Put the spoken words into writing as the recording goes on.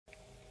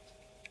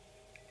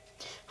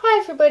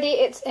everybody,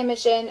 it's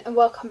Imogen and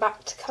welcome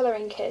back to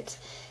Colouring Kit.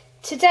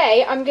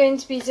 Today I'm going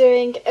to be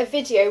doing a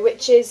video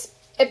which is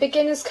a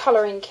beginner's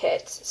colouring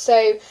kit.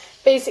 So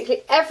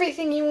basically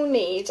everything you will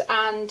need,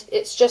 and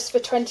it's just for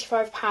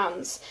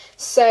 £25.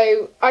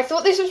 So I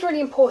thought this was really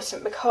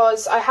important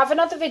because I have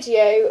another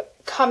video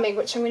coming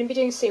which I'm going to be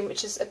doing soon,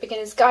 which is a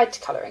beginner's guide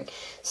to colouring.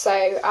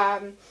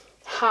 So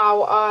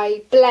how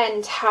I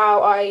blend,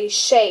 how I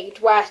shade,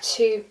 where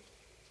to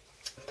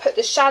put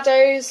the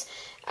shadows,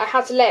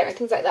 how to layer and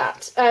things like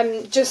that.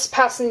 Just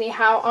personally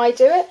how I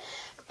do it.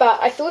 But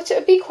I thought it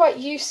would be quite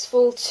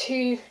useful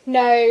to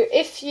know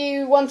if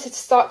you wanted to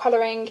start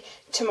colouring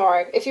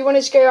tomorrow, if you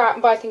wanted to go out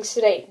and buy things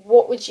today,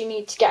 what would you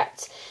need to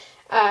get?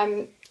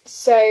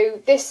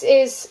 So this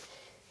is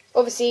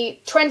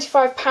obviously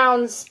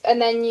 £25, and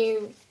then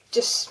you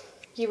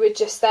would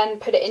just then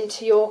put it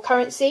into your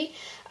currency.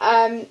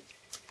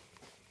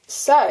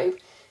 So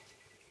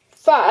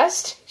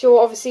first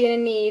you're obviously going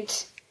to need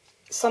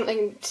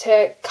something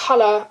to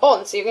colour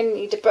on, so you're going to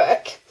need a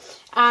book.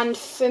 And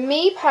for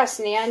me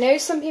personally, I know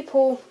some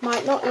people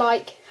might not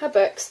like her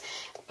books,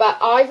 but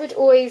I would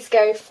always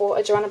go for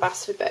a Joanna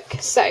Basford book.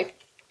 So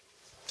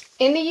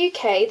in the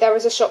UK there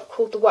is a shop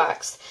called The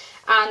Works,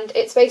 and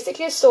it's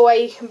basically a store where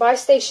you can buy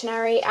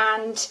stationery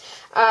and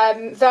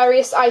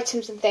various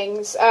items and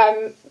things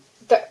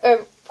that are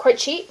quite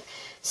cheap.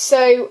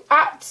 So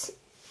at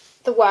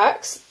The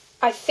Works,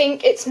 I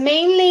think it's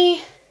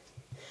mainly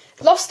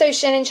Lost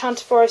Ocean,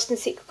 Enchanted Forest and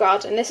Secret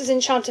Garden. This is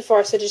Enchanted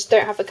Forest, I just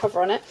don't have the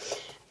cover on it.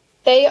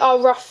 They are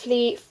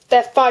roughly,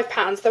 they're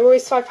 £5, they're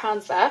always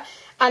 £5 there.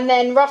 And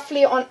then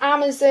roughly on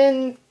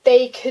Amazon,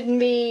 they can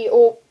be,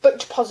 or Book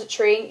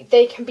Depository,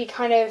 they can be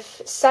kind of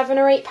 £7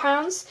 or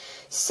 £8.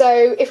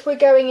 So if we're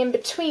going in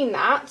between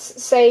that,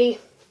 say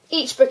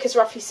each book is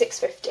roughly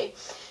 £6.50.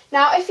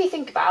 Now if you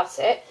think about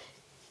it,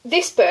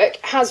 this book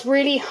has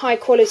really high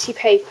quality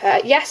paper.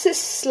 Yes, it's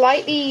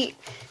slightly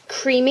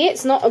creamy,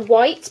 it's not a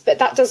white, but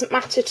that doesn't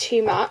matter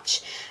too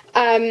much.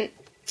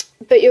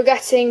 But you're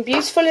getting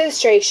beautiful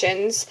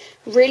illustrations,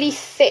 really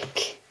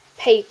thick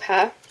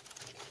paper,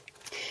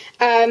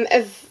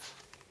 a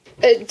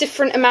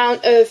different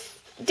amount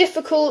of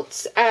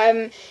difficult,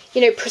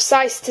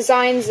 precise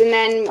designs, and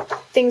then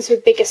things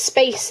with bigger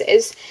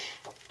spaces.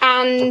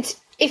 And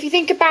if you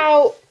think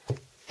about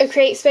a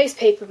Create Space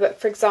paper book,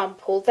 for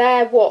example,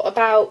 they're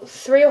about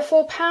 £3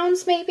 or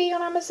 £4 maybe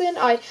on Amazon.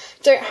 I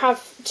don't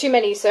have too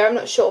many, so I'm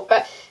not sure.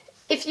 But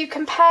if you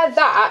compare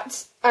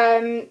that,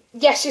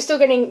 yes, you're still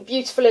getting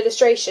beautiful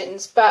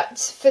illustrations, but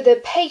for the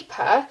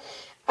paper,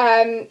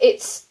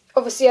 it's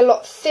obviously a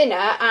lot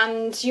thinner,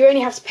 and you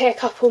only have to pay a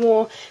couple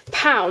more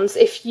pounds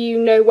if you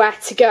know where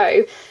to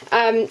go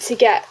to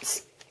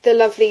get the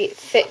lovely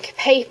thick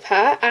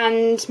paper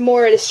and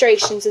more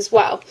illustrations as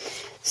well.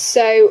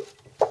 So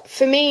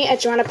for me, a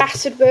Joanna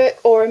Basford book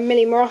or a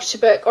Millie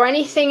Marotta book or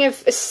anything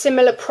of a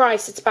similar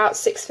price, it's about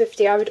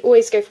 £6.50. I would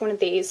always go for one of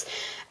these.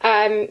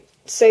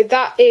 So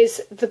that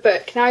is the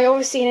book. Now you're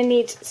obviously going to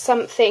need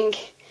something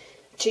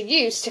to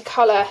use to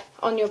colour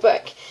on your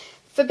book.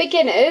 For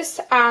beginners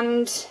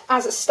and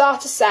as a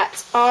starter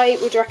set, I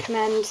would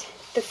recommend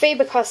the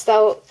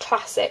Faber-Castell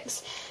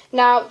Classics.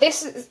 Now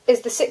this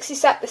is the 60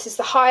 set. This is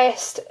the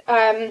highest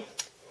amount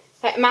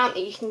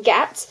that you can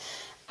get,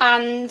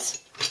 and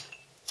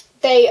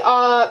they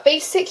are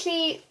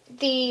basically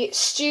the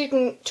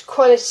student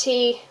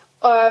quality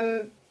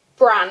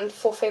brand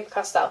for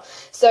Faber-Castell.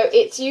 So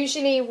it's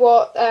usually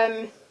what,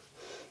 I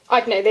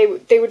don't know,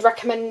 they would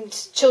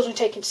recommend children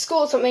taking to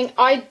school or something.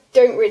 I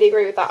don't really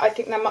agree with that. I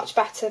think they're much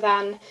better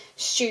than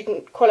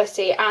student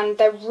quality, and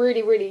they're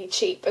really, really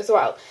cheap as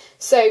well.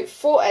 So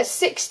for a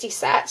 60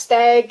 set,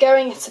 they're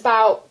going at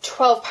about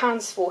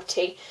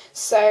 £12.40.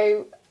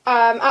 So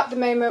at the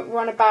moment we're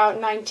on about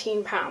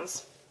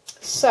 £19.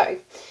 So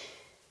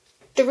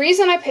the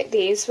reason I picked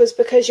these was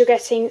because you're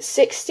getting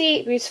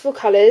 60 beautiful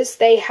colours.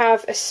 They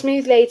have a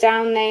smooth lay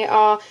down, they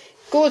are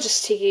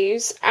gorgeous to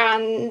use,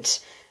 and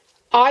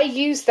I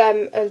use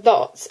them a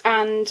lot.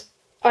 And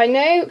I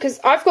know, because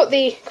I've got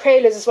the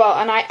Crayolas as well,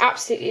 and I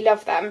absolutely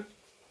love them.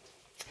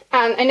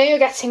 And I know you're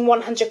getting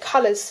 100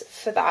 colours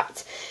for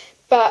that,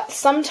 but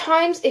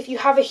sometimes if you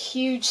have a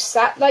huge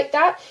set like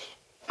that,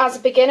 as a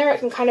beginner,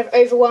 it can kind of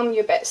overwhelm you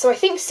a bit. So I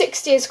think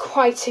 60 is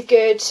quite a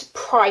good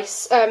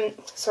price,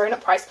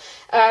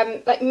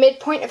 like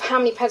midpoint of how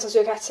many pencils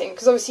you're getting.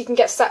 Because obviously you can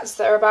get sets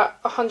that are about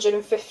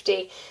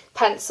 150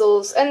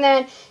 pencils, and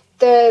then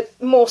the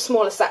more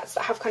smaller sets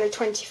that have kind of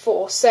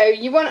 24. So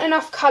you want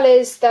enough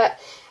colours that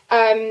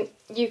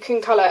you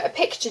can colour a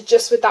picture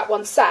just with that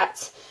one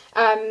set,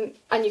 and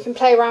you can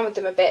play around with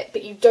them a bit,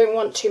 but you don't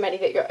want too many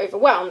that you're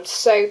overwhelmed.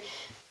 So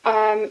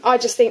I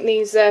just think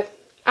these are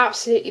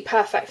absolutely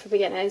perfect for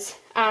beginners,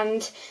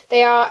 and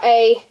they are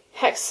a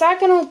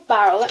hexagonal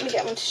barrel. Let me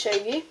get one to show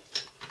you.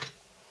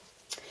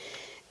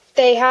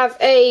 They have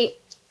a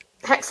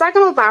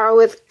hexagonal barrel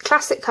with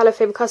classic colour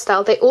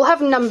Faber-Castell. They all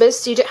have numbers,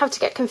 so you don't have to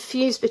get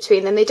confused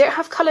between them. They don't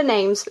have colour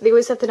names, but they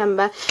always have the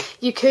number.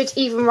 You could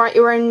even write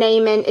your own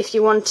name in if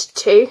you wanted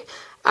to,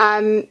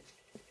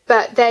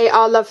 but they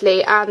are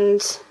lovely,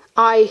 and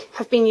I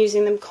have been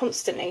using them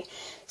constantly.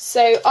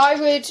 So I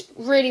would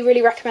really,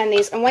 really recommend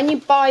these. And when you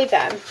buy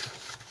them,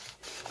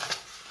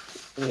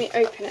 let me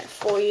open it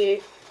for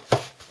you.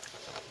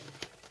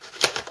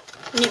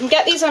 You can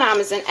get these on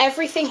Amazon.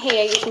 Everything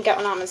here you can get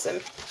on Amazon.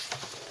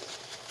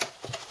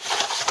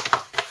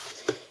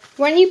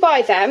 When you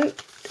buy them,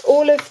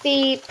 all of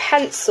the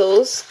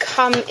pencils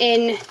come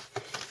in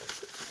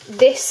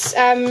this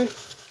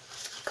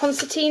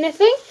concertina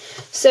thing.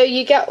 So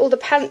you get all the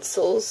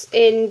pencils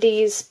in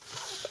these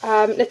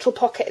little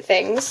pocket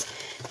things,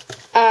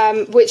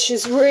 which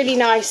is really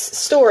nice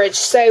storage.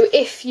 So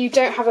if you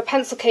don't have a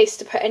pencil case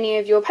to put any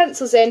of your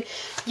pencils in,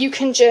 you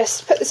can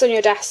just put this on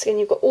your desk and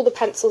you've got all the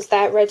pencils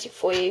there ready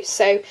for you.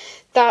 So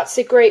that's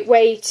a great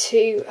way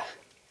to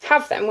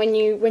have them when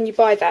you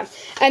buy them.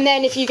 And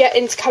then if you get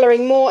into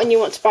colouring more and you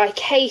want to buy a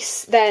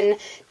case, then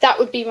that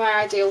would be my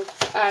ideal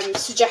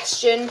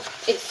suggestion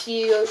if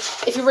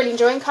you're really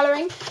enjoying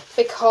colouring,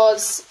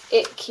 because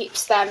it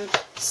keeps them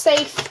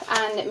safe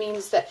and it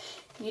means that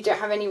you don't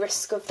have any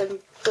risk of them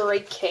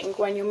breaking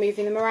when you're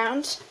moving them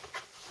around.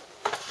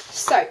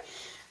 So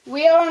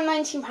we are on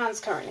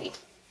 £19 currently,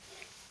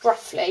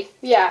 roughly,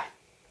 yeah.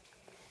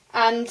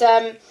 And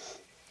the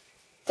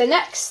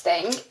next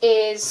thing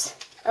is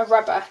a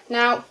rubber.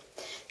 Now,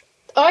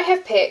 I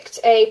have picked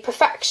a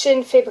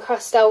Perfection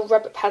Faber-Castell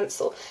rubber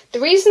pencil. The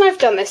reason I've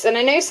done this, and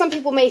I know some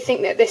people may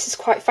think that this is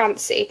quite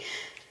fancy,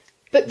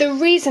 but the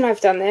reason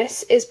I've done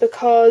this is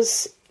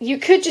because you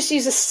could just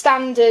use a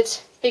standard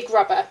big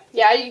rubber.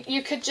 Yeah,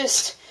 you could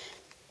just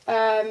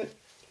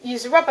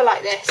use a rubber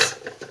like this.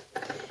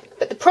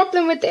 But the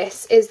problem with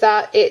this is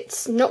that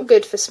it's not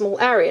good for small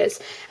areas.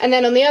 And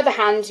then on the other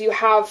hand, you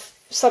have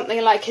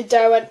something like a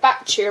Derwent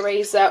battery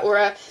eraser or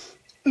a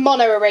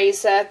mono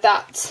eraser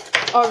that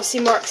are obviously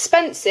more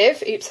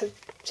expensive. Oops, I've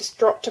just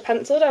dropped a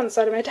pencil down the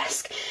side of my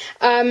desk.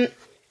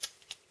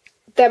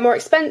 They're more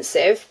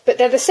expensive, but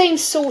they're the same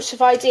sort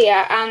of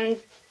idea, and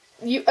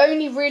you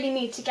only really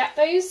need to get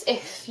those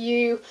if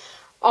you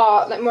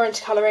are like more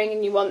into colouring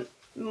and you want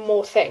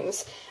more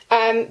things.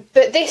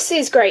 But this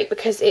is great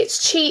because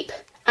it's cheap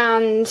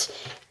and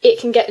it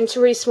can get into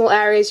really small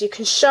areas. You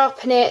can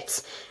sharpen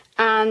it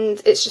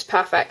and it's just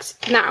perfect.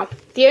 Now,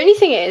 the only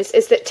thing is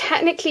that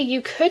technically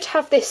you could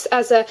have this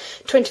as a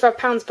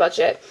 £25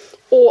 budget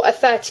or a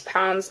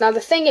 £30. Now,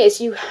 the thing is,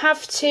 you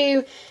have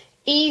to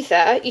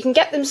either, you can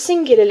get them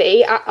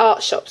singularly at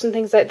art shops and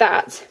things like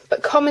that,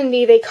 but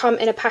commonly they come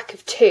in a pack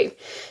of 2.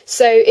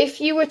 So if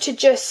you were to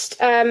just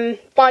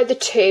buy the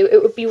 2,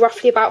 it would be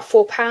roughly about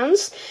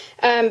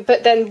 £4,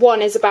 but then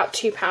one is about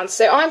 £2.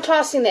 So I'm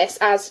classing this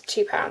as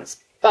 £2,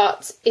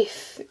 but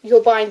if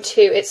you're buying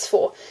 2, it's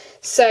 4.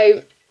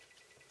 So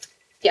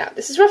yeah,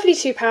 this is roughly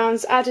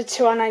 £2 added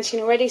to our 19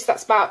 already, so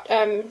that's about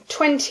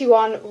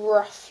 21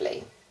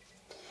 roughly.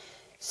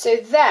 So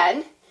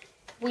then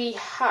we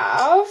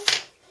have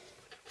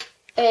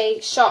a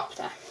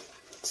sharpener.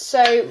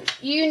 So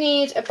you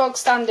need a bog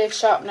standard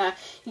sharpener.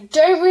 You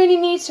don't really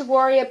need to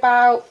worry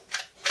about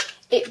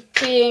it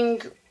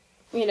being,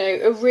 you know,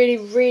 a really,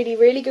 really,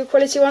 really good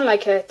quality one,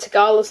 like a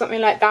Tagal or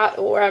something like that,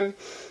 or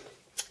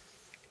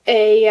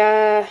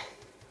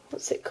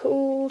what's it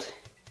called?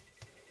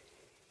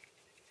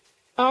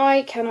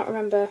 I cannot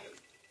remember.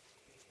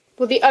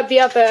 Well, the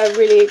other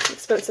really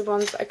expensive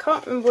ones, I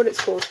can't remember what it's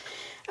called.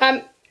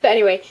 But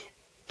anyway,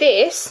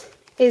 this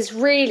is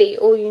really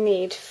all you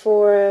need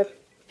for a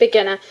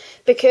beginner,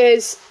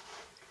 because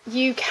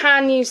you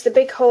can use the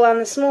big hole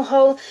and the small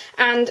hole.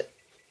 And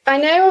I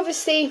know,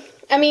 obviously,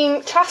 I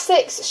mean,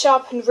 classics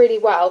sharpen really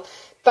well,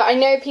 but I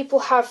know people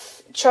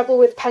have trouble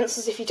with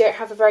pencils if you don't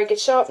have a very good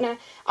sharpener.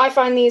 I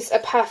find these are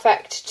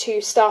perfect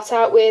to start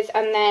out with,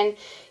 and then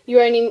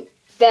you only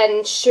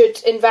then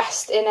should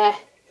invest in a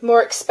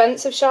more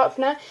expensive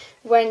sharpener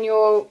when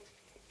you're,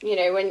 you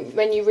know,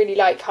 when you really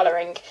like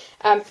colouring.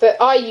 But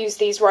I use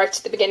these right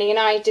at the beginning and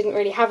I didn't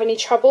really have any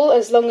trouble.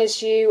 As long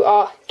as you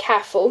are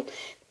careful,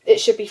 it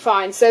should be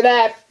fine. So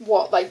they're,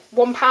 what, like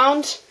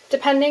 £1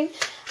 depending.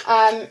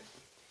 And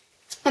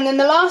then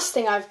the last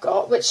thing I've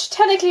got, which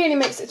technically only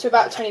makes it to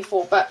about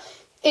 24, but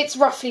it's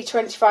roughly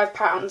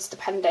 £25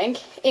 depending,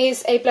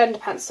 is a blender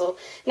pencil.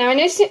 Now, I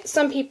know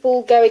some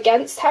people go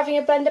against having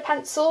a blender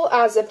pencil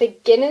as a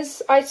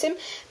beginner's item,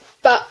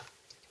 but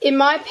in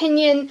my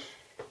opinion,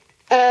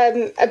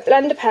 a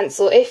blender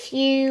pencil, if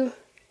you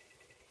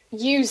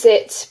use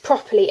it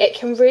properly, it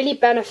can really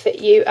benefit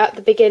you at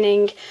the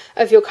beginning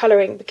of your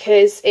colouring,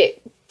 because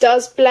it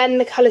does blend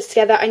the colours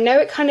together. I know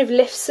it kind of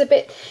lifts a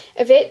bit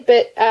of it,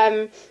 but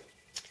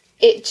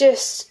it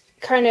just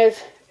kind of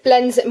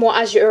blends it more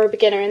as you're a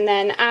beginner, and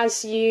then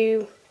as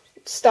you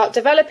start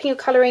developing your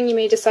colouring, you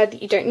may decide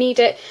that you don't need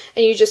it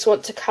and you just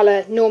want to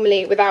colour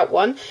normally without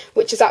one,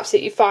 which is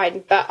absolutely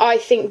fine. But I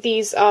think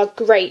these are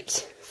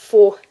great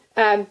for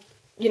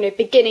you know,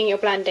 beginning your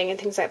blending and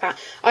things like that.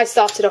 I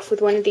started off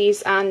with one of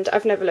these and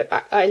I've never looked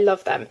back. I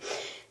love them.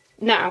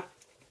 Now,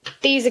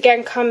 these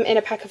again come in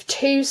a pack of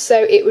 2,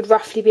 so it would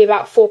roughly be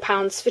about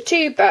 £4 for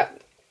 2,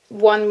 but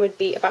one would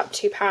be about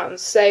 £2.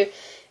 So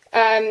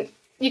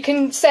you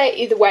can say it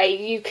either way.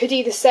 You could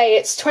either say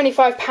it's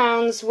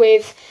 £25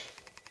 with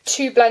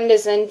 2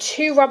 blenders and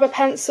 2 rubber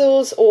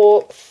pencils,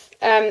 or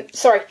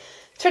sorry,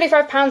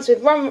 £25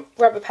 with 1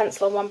 rubber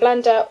pencil and 1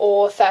 blender,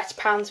 or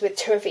 £30 with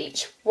 2 of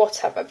each,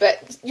 whatever,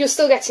 but you're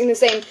still getting the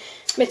same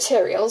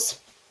materials.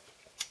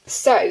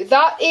 So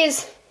that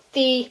is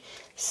the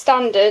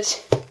standard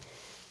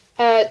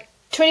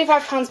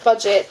 £25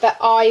 budget that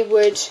I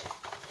would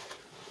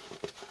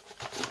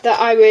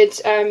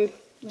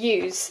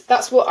use.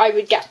 That's what I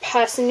would get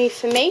personally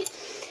for me.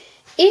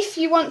 If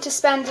you want to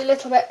spend a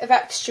little bit of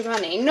extra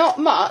money, not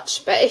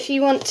much, but if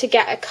you want to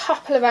get a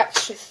couple of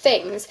extra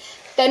things,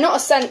 they're not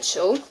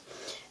essential.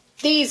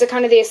 These are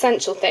kind of the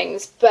essential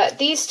things, but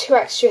these 2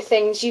 extra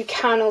things you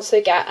can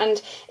also get,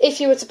 and if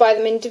you were to buy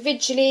them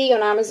individually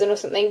on Amazon or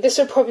something, this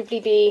would probably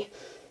be,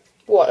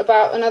 what,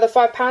 about another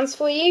 £5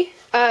 for you?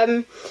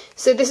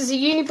 So this is a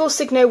Uniball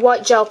Signo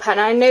white gel pen.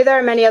 I know there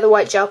are many other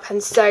white gel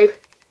pens, so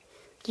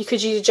you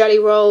could use a Jelly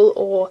Roll,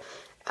 or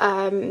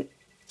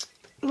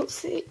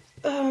what's the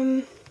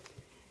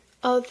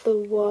other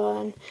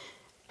one?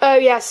 Oh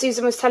yeah,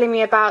 Susan was telling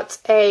me about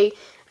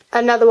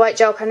another white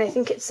gel pen. I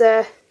think it's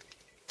a,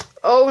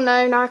 oh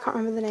no, now I can't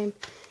remember the name.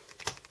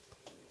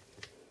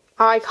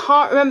 I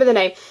can't remember the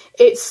name.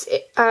 It's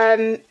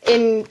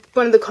in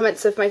one of the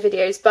comments of my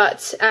videos,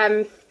 but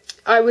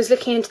I was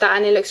looking into that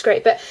and it looks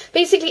great. But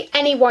basically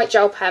any white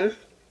gel pen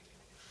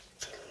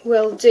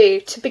will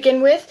do to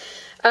begin with.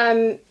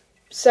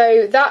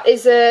 So that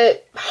is a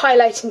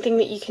highlighting thing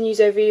that you can use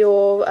over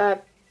your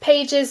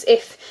pages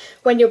if,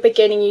 when you're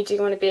beginning, you do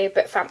want to be a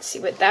bit fancy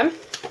with them.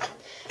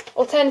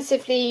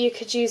 Alternatively, you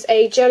could use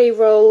a Jelly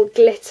Roll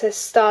Glitter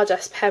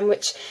Stardust pen,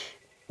 which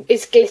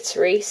is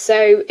glittery,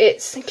 so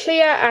it's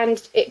clear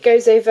and it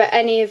goes over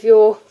any of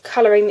your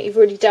colouring that you've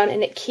already done,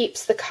 and it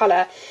keeps the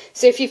colour.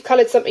 So if you've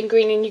coloured something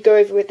green and you go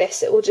over with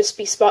this, it will just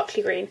be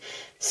sparkly green.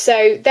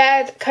 So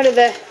they're kind of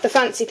the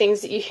fancy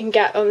things that you can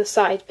get on the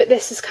side, but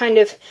this is kind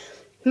of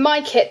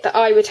my kit that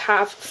I would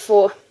have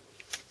for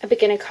a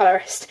beginner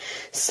colourist.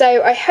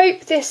 So I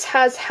hope this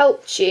has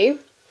helped you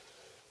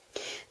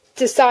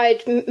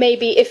decide,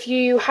 maybe if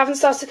you haven't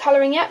started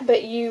colouring yet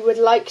but you would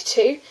like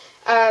to,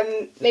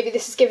 maybe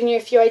this has given you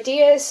a few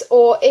ideas,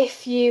 or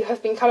if you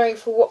have been colouring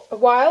for a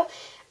while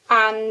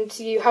and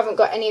you haven't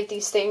got any of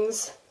these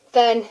things,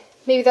 then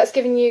maybe that's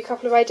given you a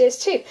couple of ideas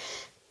too.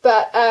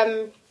 But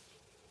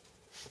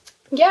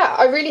yeah,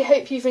 I really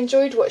hope you've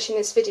enjoyed watching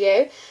this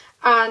video.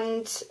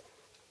 And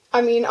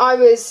I mean, I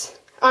was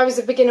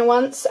a beginner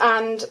once,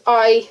 and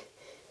I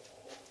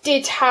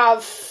did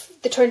have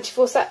the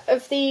 24 set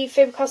of the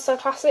Faber-Castell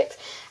Classics,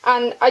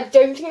 and I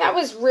don't think that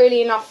was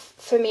really enough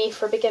for me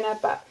for a beginner,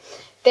 but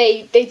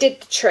they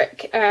did the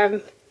trick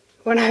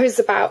when I was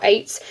about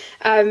 8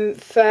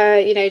 for,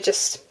 you know,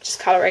 just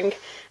colouring.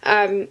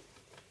 But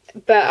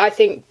I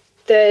think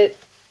the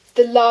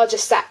larger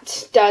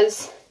set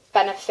does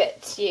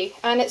benefit you,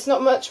 and it's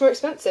not much more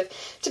expensive.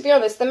 To be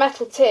honest, the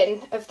metal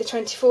tin of the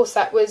 24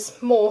 set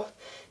was more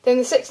than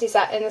the 60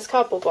 set in this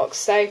cardboard box,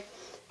 so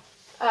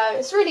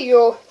it's really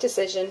your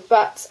decision.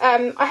 But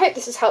I hope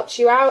this has helped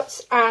you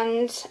out,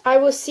 and I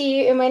will see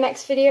you in my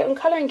next video on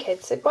Colouring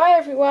Kids. So bye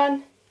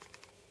everyone!